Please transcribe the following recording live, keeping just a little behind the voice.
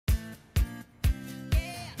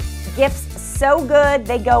Gifts so good,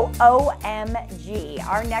 they go OMG.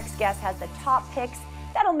 Our next guest has the top picks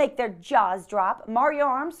that'll make their jaws drop. Mario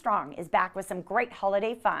Armstrong is back with some great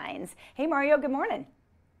holiday finds. Hey Mario, good morning.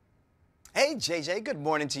 Hey JJ, good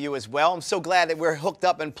morning to you as well. I'm so glad that we're hooked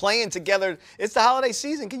up and playing together. It's the holiday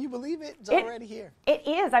season. Can you believe it? It's already here. It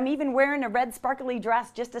is. I'm even wearing a red sparkly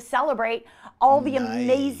dress just to celebrate all the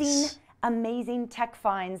amazing tech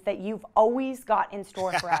finds that you've always got in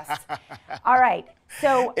store for us. All right.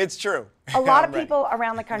 So it's true. A lot of people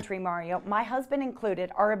around the country, Mario, my husband included,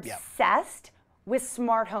 are obsessed with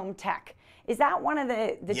smart home tech. Is that one of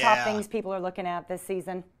the top things people are looking at this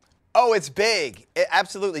season? Oh, it's big.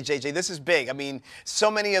 Absolutely, JJ. This is big. I mean, so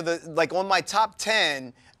many of the, like on my top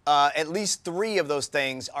 10, at least 3 of those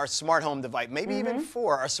things are smart home device. Maybe even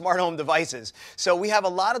 4 are smart home devices. So we have a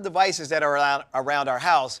lot of devices that are around our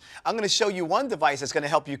house. I'm going to show you one device that's going to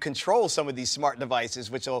help you control some of these smart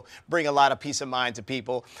devices, which will bring a lot of peace of mind to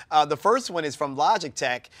people. The first one is from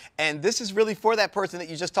Logitech, and this is really for that person that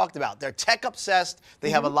you just talked about. They're tech obsessed. They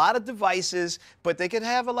have a lot of devices, but they can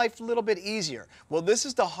have a life a little bit easier. Well, this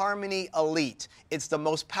is the Harmony Elite. It's the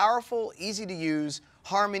most powerful, easy to use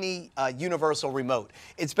Harmony universal remote.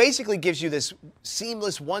 It basically gives you this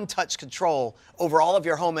seamless one-touch control over all of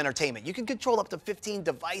your home entertainment. You can control up to 15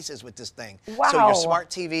 devices with this thing. Wow. So your smart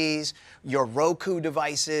TVs, your Roku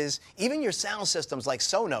devices, even your sound systems like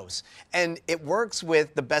Sonos. And it works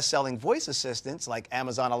with the best-selling voice assistants like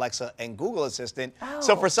Amazon Alexa and Google Assistant.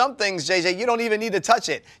 So for some things, JJ, you don't even need to touch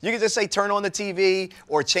it. You can just say turn on the TV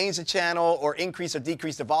or change the channel or increase or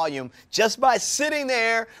decrease the volume just by sitting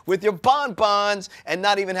there with your bonbons and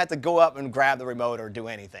not even have to go up and grab the remote or do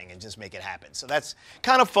anything and just make it happen. So that's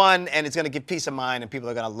kind of fun, and it's going to give peace of mind, and people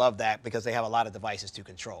are going to love that because they have a lot of devices to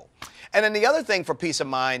control. And then the other thing for peace of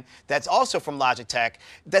mind that's also from Logitech,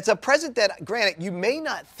 that's a present that, granted, you may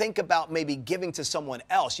not think about maybe giving to someone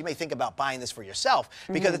else. You may think about buying this for yourself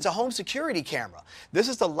because it's a home security camera. This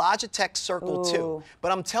is the Logitech Circle 2.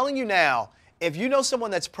 But I'm telling you now, if you know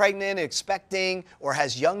someone that's pregnant, expecting, or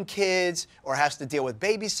has young kids, or has to deal with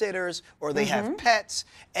babysitters, or they have pets,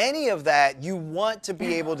 any of that, you want to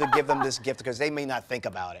be able to give them this gift because they may not think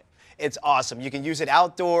about it. It's awesome. You can use it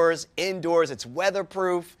outdoors, indoors. It's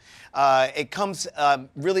weatherproof. It comes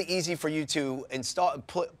really easy for you to install,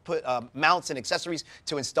 put mounts and accessories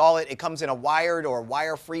to install it. It comes in a wired or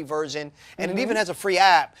wire-free version, and it even has a free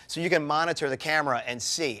app so you can monitor the camera and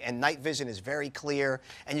see. And night vision is very clear,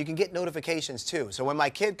 and you can get notifications too. So when my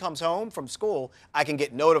kid comes home from school, I can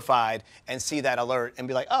get notified and see that alert and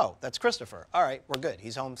be like, oh, that's Christopher. All right, we're good.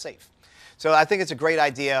 He's home safe. So I think it's a great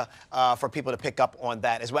idea for people to pick up on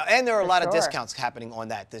that as well. And there are a lot of discounts happening on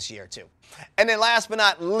that this year, too. And then last but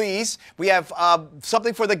not least, we have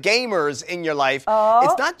something for the gamers in your life.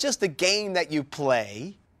 It's not just the game that you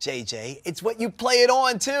play, JJ. It's what you play it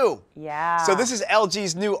on, too. Yeah. So this is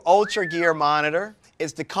LG's new Ultra Gear monitor.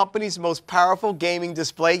 It's the company's most powerful gaming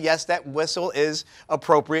display. Yes, that whistle is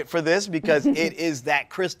appropriate for this because it is that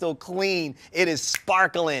crystal clean. It is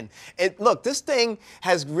sparkling. Look, this thing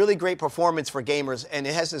has really great performance for gamers, and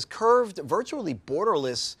it has this curved, virtually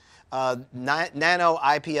borderless nano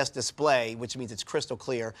IPS display, which means it's crystal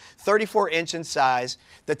clear, 34-inch in size.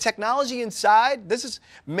 The technology inside, this is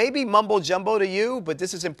maybe mumbo jumbo to you, but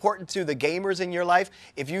this is important to the gamers in your life.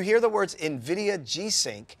 If you hear the words NVIDIA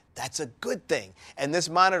G-Sync, that's a good thing. And this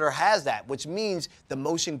monitor has that, which means the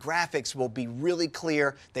motion graphics will be really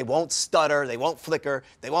clear. They won't stutter. They won't flicker.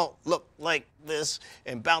 They won't look like this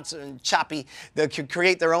and bounce and choppy. They can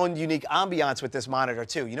create their own unique ambiance with this monitor,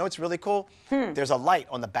 too. You know what's really cool? There's a light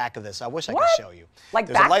on the back of this. I wish I could show you. Like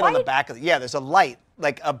there's a light on the back of it. Yeah, there's a light,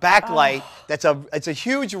 like a backlight. It's a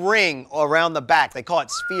huge ring around the back. They call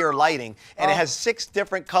it sphere lighting, and it has 6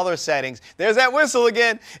 different color settings. There's that whistle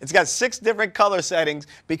again. It's got 6 different color settings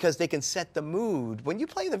because they can set the mood. When you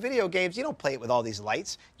play the video games, you don't play it with all these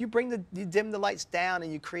lights. You dim the lights down,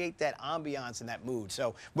 and you create that ambiance and that mood.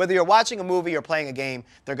 So whether you're watching a movie or playing a game,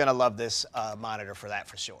 they're going to love this monitor for that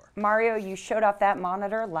for sure. Mario, you showed off that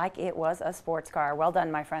monitor like it was a sports car. Well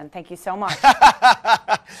done, my friend. Thank you so much.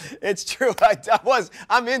 It's true.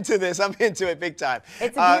 I'm into this. I'm into it big time.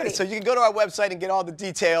 It's a beauty. So you can go to our website and get all the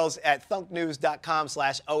details at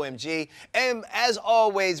thunknews.com/OMG. And as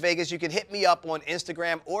always, Vegas, you can hit me up on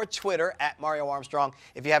Instagram or Twitter at Mario Armstrong.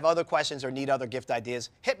 If you have other questions or need other gift ideas,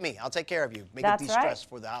 hit me. I'll take care of you. Make it de-stress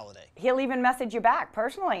for the holiday. He'll even message you back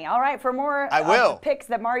personally. All right, for more the picks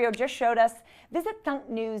that Mario just showed us, visit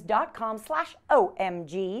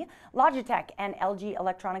thunknews.com/OMG. Logitech and LG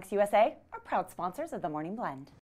Electronics USA are proud sponsors of the Morning Blend.